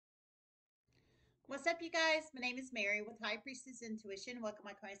What's up, you guys? My name is Mary with High Priestess Intuition. Welcome,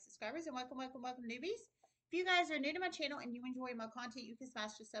 my current subscribers, and welcome, newbies. If you guys are new to my channel and you enjoy my content, you can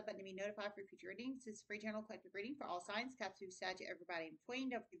smash the sub button to be notified for future readings. This is a free general collective reading for all signs, Capricorn, Sagittarius, everybody in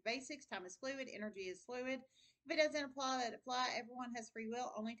between. Don't forget the basics. Time is fluid. Energy is fluid. If it doesn't apply, let it fly. Everyone has free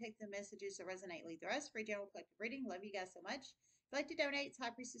will. Only take the messages that resonate. Leave the rest. Free general collective reading. Love you guys so much. If you'd like to donate, it's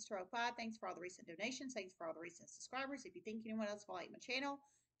High Priestess 205. Thanks for all the recent donations. Thanks for all the recent subscribers. If you think anyone else will like my channel,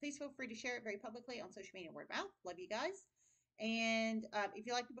 please feel free to share it very publicly on social media and word of mouth. Love you guys. And if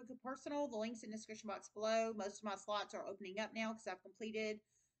you'd like to book a personal, the link's in the description box below. Most of my slots are opening up now because I've completed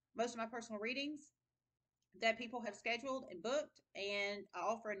most of my personal readings that people have scheduled and booked. And I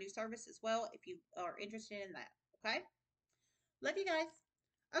offer a new service as well if you are interested in that. Okay? Love you guys.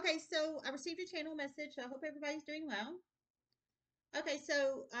 Okay, so I received a channel message. So I hope everybody's doing well. Okay,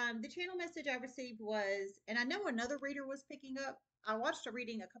 so the channel message I received was, and I know another reader was picking up. I watched a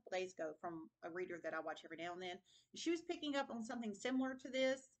reading a couple days ago from a reader that I watch every now and then. She was picking up on something similar to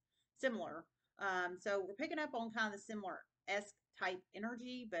this, similar. So we're picking up on kind of the similar-esque type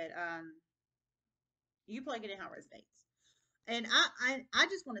energy, but you plug it in how it resonates. And I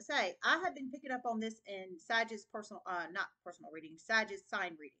just want to say, I have been picking up on this in Sagittarius personal, not personal readings, Sagittarius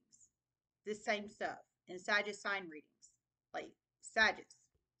sign readings. This same stuff in Sagittarius sign readings, like Sagittarius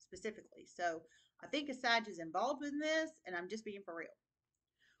specifically. So I think a Sag is involved in this, and I'm just being for real,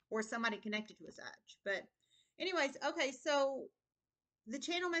 or somebody connected to a Sag. But anyways, okay. So the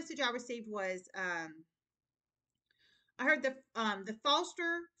channel message I received was, I heard the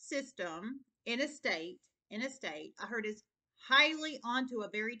foster system in a state, I heard is highly onto a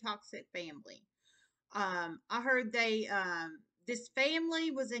very toxic family. I heard this family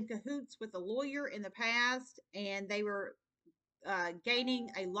was in cahoots with a lawyer in the past, and they were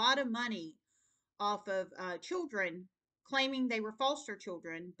gaining a lot of money off of children, claiming they were foster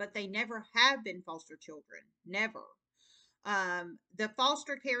children, but they never have been foster children. Never. The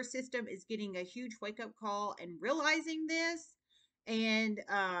foster care system is getting a huge wake up call and realizing this, and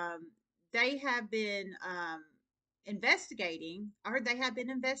they have been investigating. I heard they have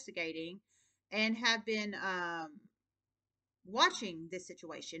been investigating and have been watching this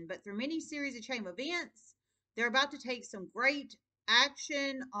situation, but through many series of chain events, they're about to take some great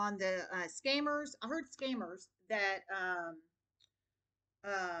action on the scammers. I heard scammers that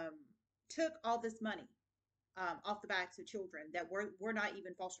took all this money off the backs of children that were not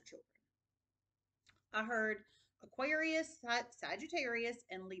even foster children. I heard Aquarius, Sagittarius,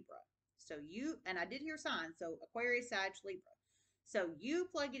 and Libra. So and I did hear signs. So Aquarius, Sag, Libra. So you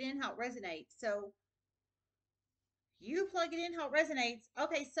plug it in how it resonates. So you plug it in how it resonates.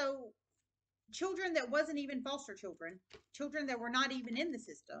 Okay, so children that wasn't even foster children, children that were not even in the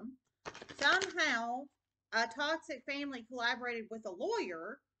system, somehow a toxic family collaborated with a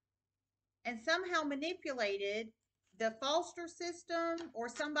lawyer and somehow manipulated the foster system or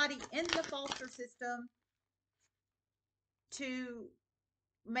somebody in the foster system to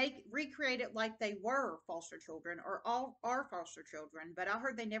recreate it like they were foster children or all are foster children. But I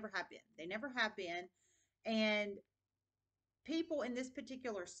heard they never have been. They never have been. And people in this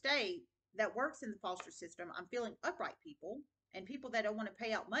particular state that works in the foster system, I'm feeling upright people and people that don't want to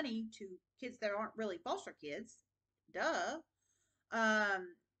pay out money to kids that aren't really foster kids. Duh. I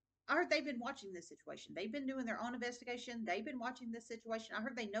heard they've been watching this situation. They've been doing their own investigation. They've been watching this situation. I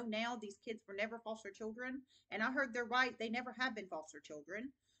heard they know now these kids were never foster children. And I heard they're right. They never have been foster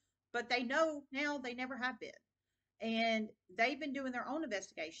children. But they know now they never have been. And they've been doing their own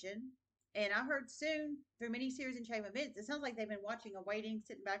investigation. And I heard soon through many series and chain events, it sounds like they've been watching and waiting,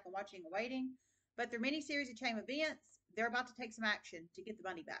 sitting back and watching and waiting. But through many series of chain events, they're about to take some action to get the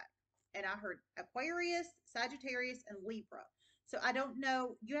money back. And I heard Aquarius, Sagittarius, and Libra. So I don't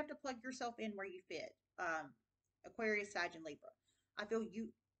know. You have to plug yourself in where you fit. Aquarius, Sag, and Libra. I feel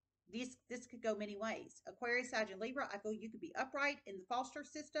this could go many ways. Aquarius, Sag, and Libra. I feel you could be upright in the foster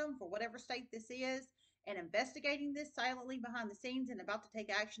system for whatever state this is, and investigating this silently behind the scenes and about to take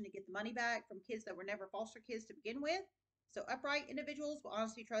action to get the money back from kids that were never foster kids to begin with. So upright individuals with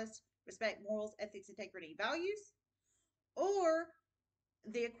honesty, trust, respect, morals, ethics, integrity, values. Or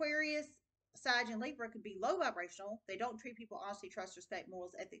the Aquarius, Sag, and Libra could be low vibrational. They don't treat people honesty, trust, respect,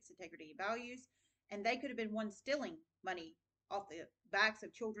 morals, ethics, integrity, and values. And they could have been one stealing money off the backs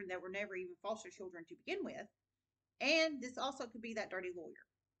of children that were never even foster children to begin with. And this also could be that dirty lawyer.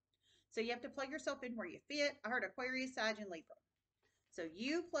 So you have to plug yourself in where you fit. I heard Aquarius, Sag, and Libra. So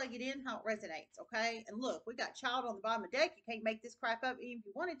you plug it in how it resonates, okay? And look, we got child on the bottom of the deck. You can't make this crap up even if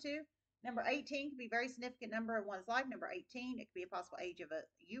you wanted to. Number 18 could be a very significant number in one's life. Number 18, it could be a possible age of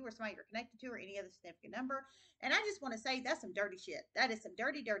you or somebody you're connected to or any other significant number. And I just want to say that's some dirty shit. That is some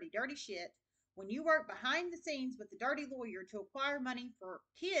dirty, dirty, dirty shit when you work behind the scenes with the dirty lawyer to acquire money for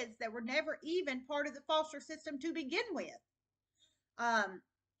kids that were never even part of the foster system to begin with. Um,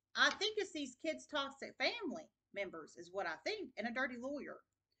 I think it's these kids' toxic family members, is what I think, and a dirty lawyer.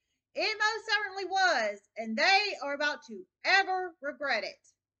 It most certainly was, and they are about to ever regret it.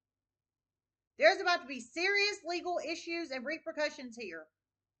 There's about to be serious legal issues and repercussions here.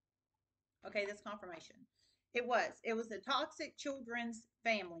 Okay, that's confirmation. It was. It was the toxic children's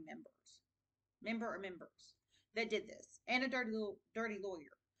family members that did this, and a dirty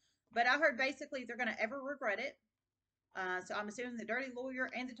lawyer. But I heard basically they're going to ever regret it. So I'm assuming the dirty lawyer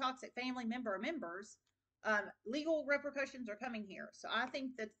and the toxic family member are members. Legal repercussions are coming here. So I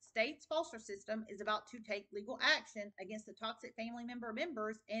think the state's foster system is about to take legal action against the toxic family member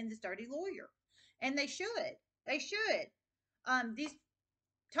members and this dirty lawyer. And they should. They should. These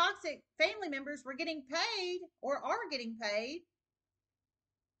toxic family members were getting paid or are getting paid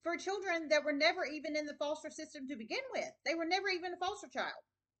for children that were never even in the foster system to begin with. They were never even a foster child.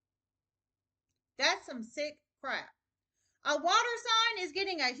 That's some sick crap. A water sign is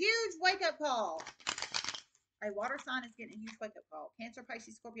getting a huge wake-up call. A water sign is getting a huge wake-up call. Cancer,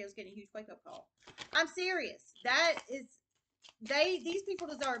 Pisces, Scorpio is getting a huge wake-up call. I'm serious. These people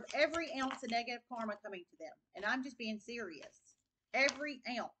deserve every ounce of negative karma coming to them. And I'm just being serious. Every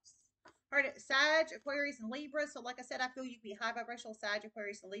ounce. Heard it, Sag, Aquarius, and Libra. So like I said, I feel you can be high vibrational Sag,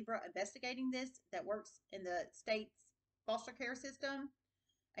 Aquarius, and Libra investigating this that works in the state's foster care system.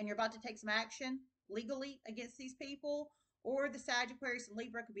 And you're about to take some action legally against these people. Or the Sag, Aquarius, and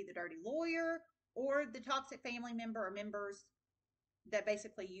Libra could be the dirty lawyer or the toxic family member or members that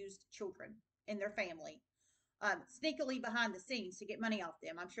basically used children in their family sneakily behind the scenes to get money off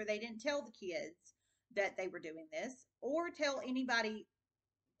them. I'm sure they didn't tell the kids that they were doing this or tell anybody,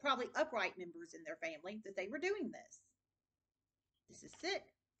 probably upright members in their family, that they were doing this. This is sick.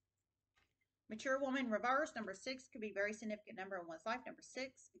 Mature woman reverse. Number 6 could be a very significant number in one's life. Number 6,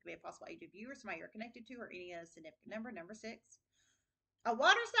 it could be a possible age of you or somebody you're connected to or any other significant number. Number 6. A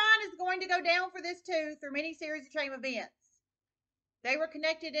water sign is going to go down for this too through many series of chain events. They were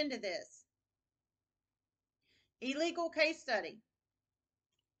connected into this. Illegal case study.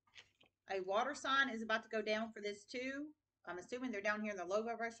 A water sign is about to go down for this too. I'm assuming they're down here in the low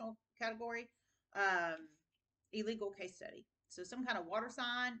vibrational category. Illegal case study. So some kind of water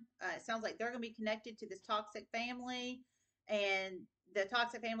sign. It sounds like they're going to be connected to this toxic family, and the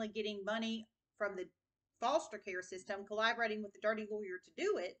toxic family getting money from the foster care system, collaborating with the dirty lawyer to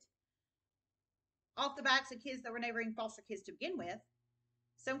do it, off the backs of kids that were never even foster kids to begin with.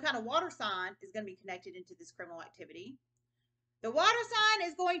 Some kind of water sign is going to be connected into this criminal activity. The water sign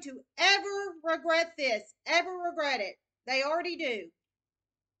is going to ever regret this, ever regret it. They already do.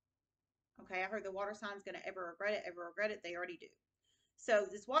 Okay, I heard the water sign is going to ever regret it. They already do. So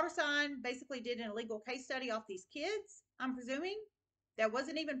this water sign basically did an illegal case study off these kids, I'm presuming. That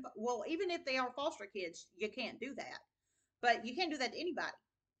wasn't even, well, even if they are foster kids, you can't do that. But you can't do that to anybody.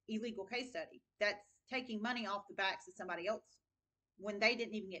 Illegal case study. That's taking money off the backs of somebody else when they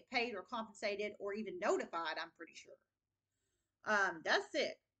didn't even get paid or compensated or even notified, I'm pretty sure. That's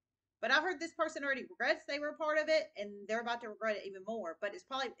sick. But I heard this person already regrets they were a part of it, and they're about to regret it even more. But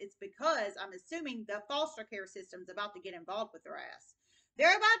it's because I'm assuming the foster care system's about to get involved with their ass.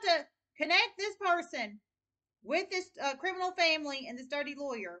 They're about to connect this person with this criminal family and this dirty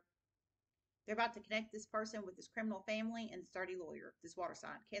lawyer. They're about to connect this person with this criminal family and this dirty lawyer, this water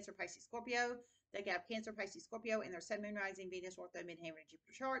sign. Cancer, Pisces, Scorpio. They have Cancer, Pisces, Scorpio in their Sun, Moon, Rising, Venus, Ortho, Midheaven, and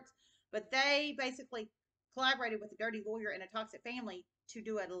Jupiter charts. But they basically collaborated with a dirty lawyer and a toxic family to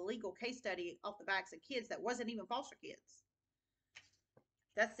do an illegal case study off the backs of kids that wasn't even foster kids.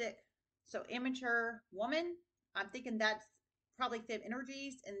 That's it. So immature woman, I'm thinking that's probably fem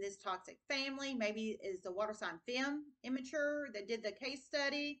energies in this toxic family. Maybe is the water sign fem immature that did the case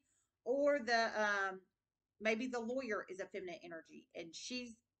study, or the maybe the lawyer is a feminine energy and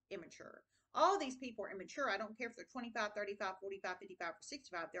she's immature. All these people are immature. I don't care if they're 25, 35, 45, 55, or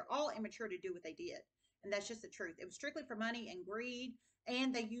 65. They're all immature to do what they did. And that's just the truth. It was strictly for money and greed.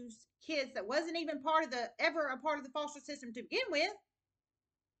 And they used kids that wasn't even ever a part of the foster system to begin with.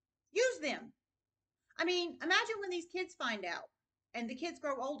 Use them. I mean, imagine when these kids find out and the kids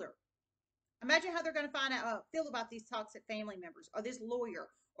grow older. Imagine how they're going to feel about these toxic family members or this lawyer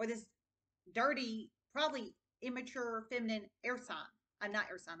or this dirty, probably immature feminine air sign. Not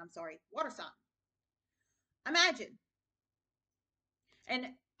air sign, I'm sorry, water sign. Imagine. And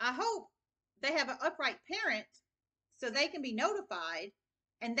I hope they have an upright parent so they can be notified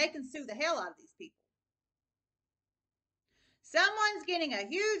and they can sue the hell out of these people. Someone's getting a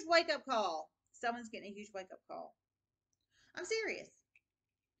huge wake-up call. Someone's getting a huge wake-up call. I'm serious.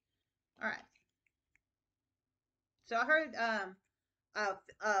 All right. So I heard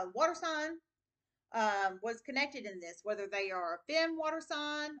water sign was connected in this, whether they are a femme water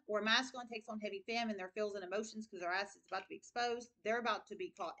sign or masculine takes on heavy femme in their feels and emotions because their ass is about to be exposed. They're about to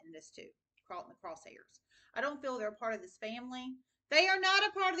be caught in this too, caught in the crosshairs. I don't feel they're a part of this family. They are not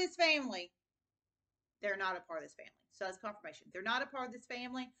a part of this family. They're not a part of this family. So that's confirmation. They're not a part of this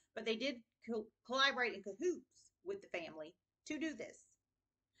family, but they did collaborate in cahoots with the family to do this.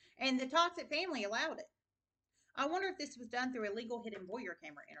 And the toxic family allowed it. I wonder if this was done through illegal hidden voyeur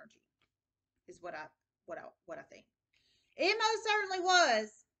camera energy. Is what I think. It most certainly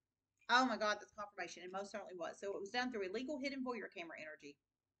was. Oh my God, that's confirmation. It most certainly was. So it was done through illegal hidden voyeur camera energy.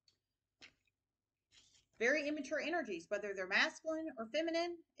 Very immature energies, whether they're masculine or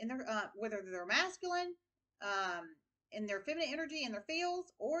feminine, in their whether they're masculine, in their feminine energy in their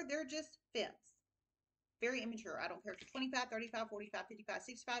fields, or they're just femmes. Very immature. I don't care if it's 25, 35, 45, 55,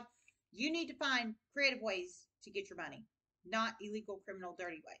 65. You need to find creative ways to get your money, not illegal, criminal,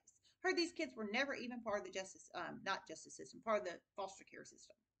 dirty ways. Heard these kids were never even part of the not justice system, part of the foster care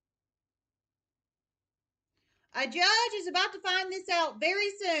system. A judge is about to find this out very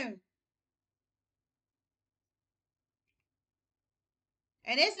soon.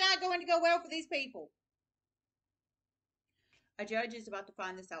 And it's not going to go well for these people. A judge is about to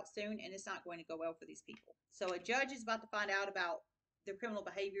find this out soon, and it's not going to go well for these people. So a judge is about to find out about the criminal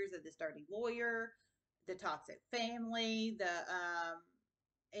behaviors of this dirty lawyer, the toxic family,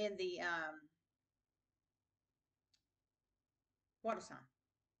 and the water sign,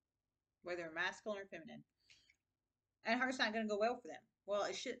 whether they're masculine or feminine. And it's not going to go well for them. Well,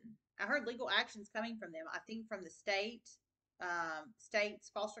 it shouldn't. I heard legal actions coming from them. I think from the state's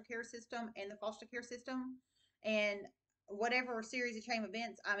foster care system and the foster care system, and whatever series of chain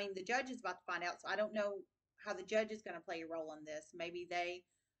events. I mean, the judge is about to find out, so I don't know how the judge is going to play a role in this. Maybe they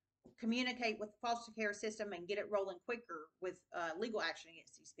communicate with the foster care system and get it rolling quicker with legal action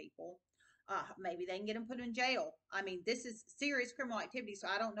against these people. Maybe they can get them put in jail. I mean, this is serious criminal activity, so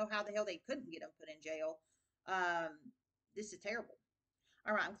I don't know how the hell they couldn't get them put in jail. This is terrible.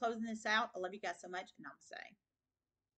 All right, I'm closing this out. I love you guys so much, and namaste.